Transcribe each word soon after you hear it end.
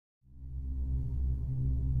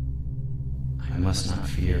must not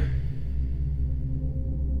fear.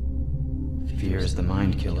 Fear is the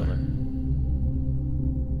mind killer.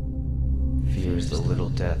 Fear is the little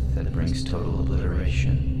death that brings total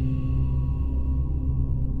obliteration.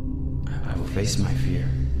 I will face my fear.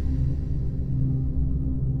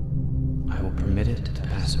 I will permit it to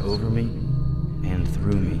pass over me and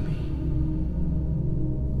through me.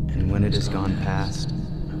 And when it has gone past,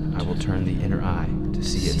 I will turn the inner eye to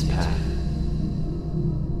see its path.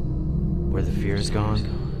 Where the fear is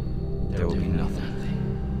gone, there will be nothing.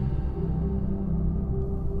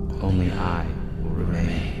 Only I will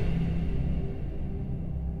remain.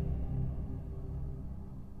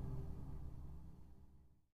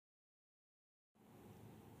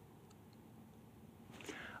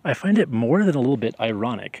 I find it more than a little bit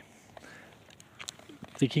ironic,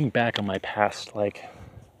 thinking back on my past, like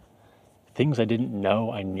things I didn't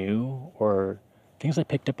know I knew, or things I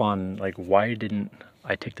picked up on, like why didn't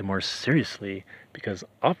I take them more seriously? Because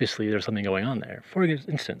obviously there's something going on there. For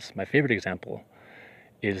instance, my favorite example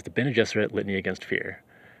is the Bene Gesserit Litany Against Fear.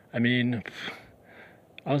 I mean,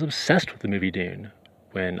 I was obsessed with the movie Dune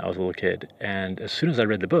when I was a little kid, and as soon as I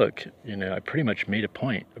read the book, I pretty much made a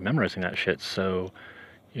point of memorizing that shit. So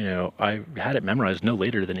I had it memorized no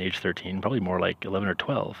later than age 13, probably more like 11 or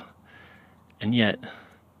 12. And yet,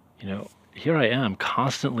 here I am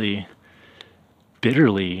constantly,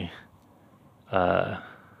 bitterly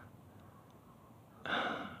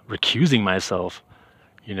recusing myself,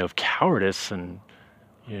 of cowardice and,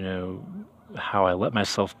 how I let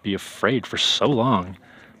myself be afraid for so long,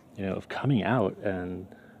 of coming out and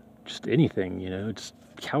just anything, just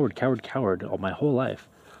coward all my whole life.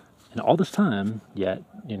 And all this time, yet,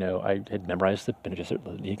 I had memorized the Bene Gesserit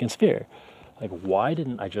Litany Against Fear. Like, why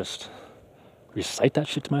didn't I just recite that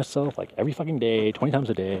shit to myself, like, every fucking day, 20 times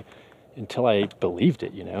a day, until I believed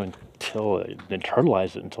it, until I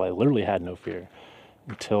internalized it, until I literally had no fear,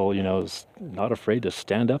 until, I was not afraid to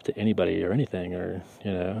stand up to anybody or anything, or,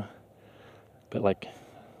 But, like,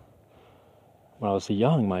 when I was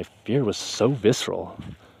young, my fear was so visceral,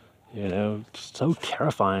 so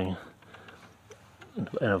terrifying.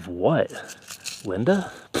 And of what?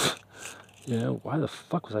 Linda? Why the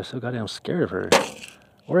fuck was I so goddamn scared of her?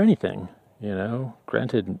 Or anything,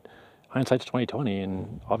 Granted, hindsight's 2020,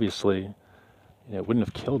 and obviously, it wouldn't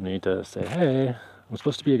have killed me to say, hey, I'm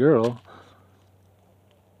supposed to be a girl.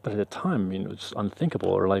 But at the time, it was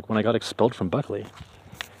unthinkable. Or like when I got expelled from Buckley.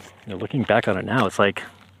 Looking back on it now, it's like,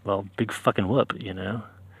 well, big fucking whoop,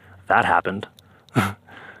 That happened.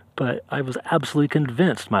 But I was absolutely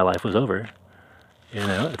convinced my life was over.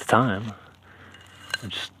 At the time.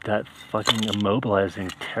 Just that fucking immobilizing,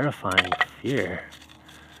 terrifying fear.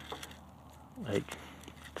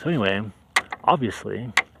 So anyway,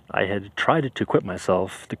 obviously, I had tried to equip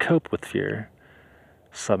myself to cope with fear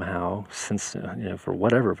somehow since, for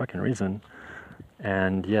whatever fucking reason.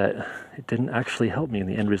 And yet, it didn't actually help me in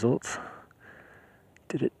the end results.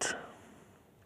 Did it?